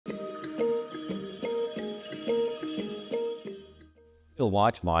Bill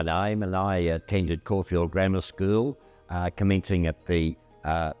White's my name, and I attended Caulfield Grammar School, commencing at the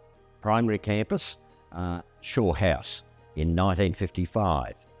primary campus, Shaw House, in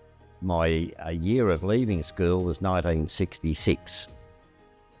 1955. My year of leaving school was 1966.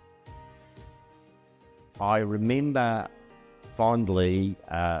 I remember fondly,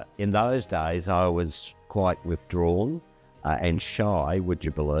 in those days I was quite withdrawn and shy, would you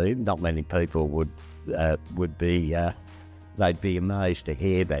believe? Not many people would be, they'd be amazed to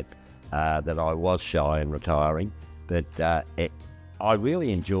hear that I was shy and retiring. But I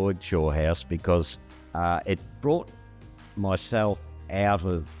really enjoyed Shaw House because it brought myself out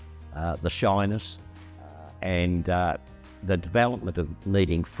of the shyness and the development of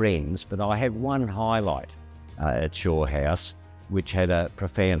meeting friends. But I had one highlight at Shaw House which had a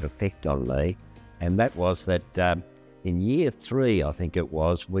profound effect on me, and that was that in year 3, I think it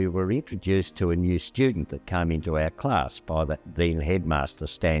was, we were introduced to a new student that came into our class by the then headmaster,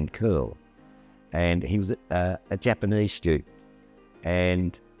 Stan Curl. And he was a Japanese student,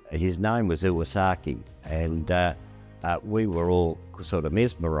 and his name was Iwasaki. And we were all sort of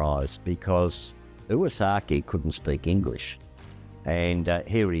mesmerised because Iwasaki couldn't speak English. And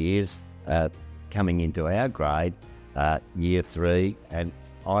here he is coming into our grade, year 3, and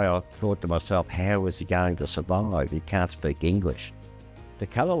I thought to myself, how is he going to survive? He can't speak English. To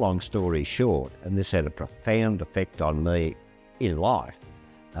cut a long story short, and this had a profound effect on me in life,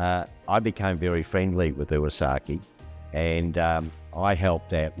 I became very friendly with Iwasaki, and I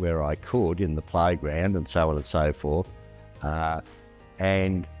helped out where I could in the playground and so on and so forth.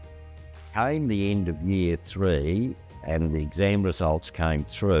 And came the end of year 3 and the exam results came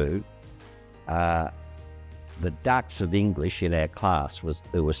through, the dux of English in our class was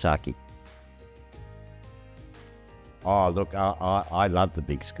Iwasaki. Oh, look, I love the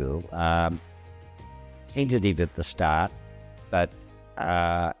big school. Tentative at the start, but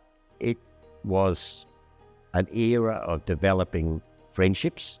it was an era of developing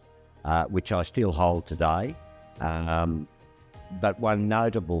friendships, which I still hold today. But one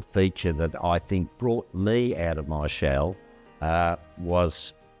notable feature that I think brought me out of my shell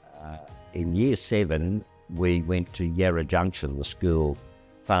was in year 7, we went to Yarra Junction, the school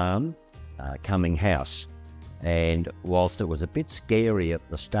farm, Cumming House. And whilst it was a bit scary at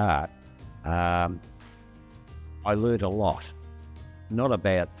the start, I learned a lot. Not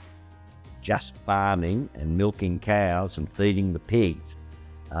about just farming and milking cows and feeding the pigs,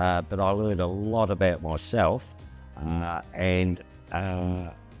 but I learned a lot about myself, and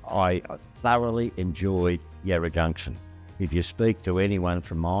I thoroughly enjoyed Yarra Junction. If you speak to anyone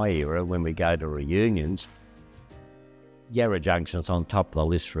from my era, when we go to reunions, Yarra Junction's on top of the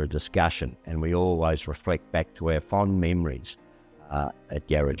list for a discussion, and we always reflect back to our fond memories at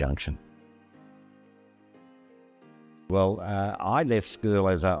Yarra Junction. Well, I left school,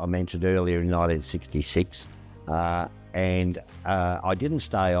 as I mentioned earlier, in 1966, and I didn't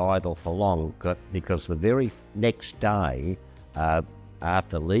stay idle for long because the very next day,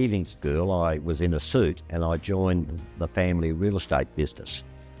 after leaving school, I was in a suit and I joined the family real estate business.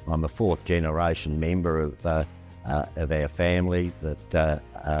 I'm a 4th generation member of our family that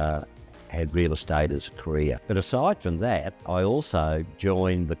had real estate as a career. But aside from that, I also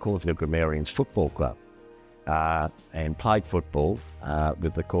joined the Caulfield Grammarians Football Club and played football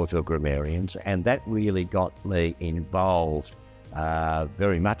with the Caulfield Grammarians, and that really got me involved,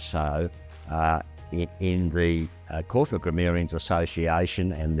 very much so, in the Caulfield Grammarians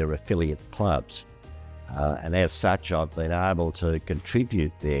Association and their affiliate clubs. And as such, I've been able to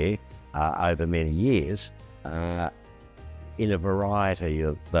contribute there over many years in a variety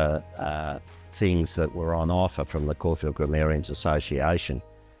of things that were on offer from the Caulfield Grammarians Association.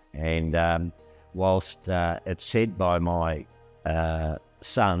 And whilst it's said by my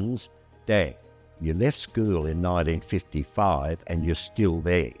sons, Dad, you left school in 1955 and you're still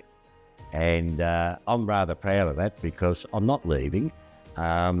there. And I'm rather proud of that because I'm not leaving.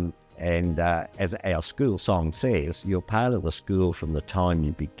 And as our school song says, you're part of the school from the time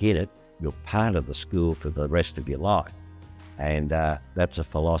you begin it, you're part of the school for the rest of your life. And that's a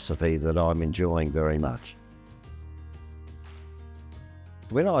philosophy that I'm enjoying very much.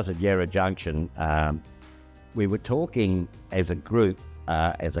 When I was at Yarra Junction, we were talking as a group,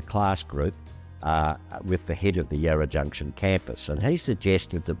 as a class group, with the head of the Yarra Junction campus, and he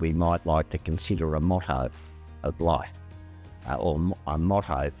suggested that we might like to consider a motto of life, or a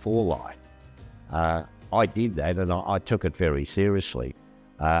motto for life. I did that, and I took it very seriously,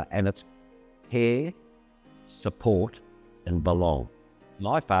 and it's care, support, and belong.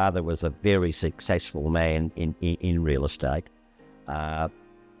 My father was a very successful man in real estate,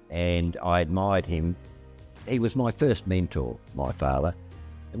 and I admired him he was my first mentor, my father,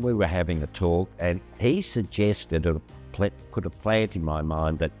 and we were having a talk, and he suggested, or put a plant in my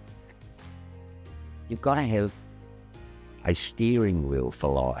mind, that you've got to have a steering wheel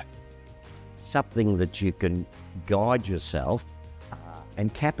for life, something that you can guide yourself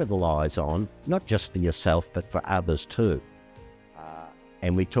and capitalise on, not just for yourself, but for others too.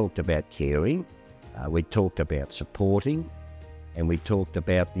 And we talked about caring, we talked about supporting, and we talked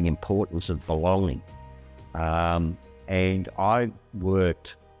about the importance of belonging. And I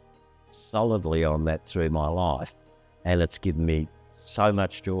worked solidly on that through my life, and it's given me so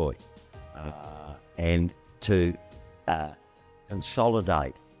much joy. And to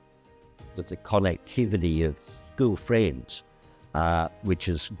consolidate with the connectivity of school friends, which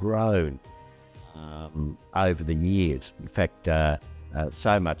has grown over the years. In fact,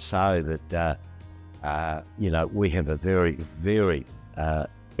 so much so that we have a very, very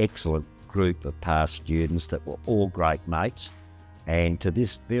excellent group of past students that were all great mates, and to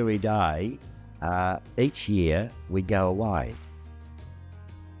this very day, each year we go away.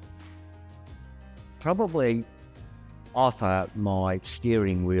 Probably offer my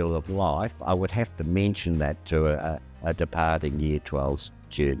steering wheel of life, I would have to mention that to a departing Year 12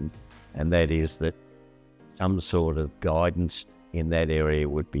 student, and that is that some sort of guidance in that area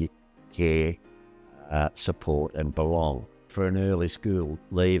would be care, support and belong. For an early school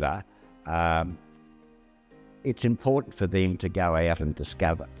leaver, it's important for them to go out and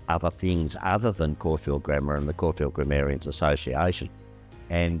discover other things other than Caulfield Grammar and the Caulfield Grammarians Association.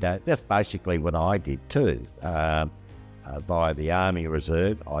 And that's basically what I did too. Via the Army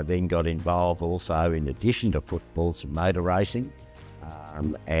Reserve, I then got involved also, in addition to football, some motor racing,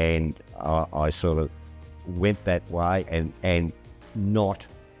 and I sort of went that way, and not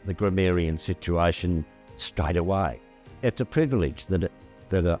the grammarian situation straight away. It's a privilege that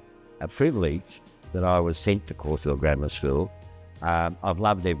I was sent to Caulfield Grammar School. I've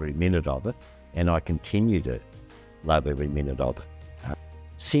loved every minute of it, and I continue to love every minute of it.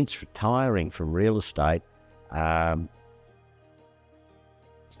 Since retiring from real estate,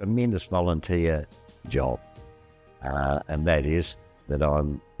 tremendous volunteer job, and that is that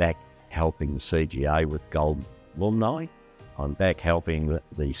I'm back helping the CGA with Golden Alumni, I'm back helping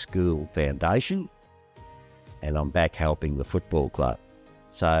the school foundation, and I'm back helping the football club.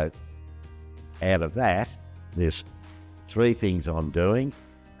 So out of that, there's three things I'm doing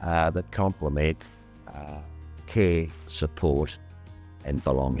that complement care, support and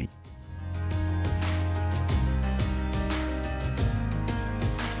belonging.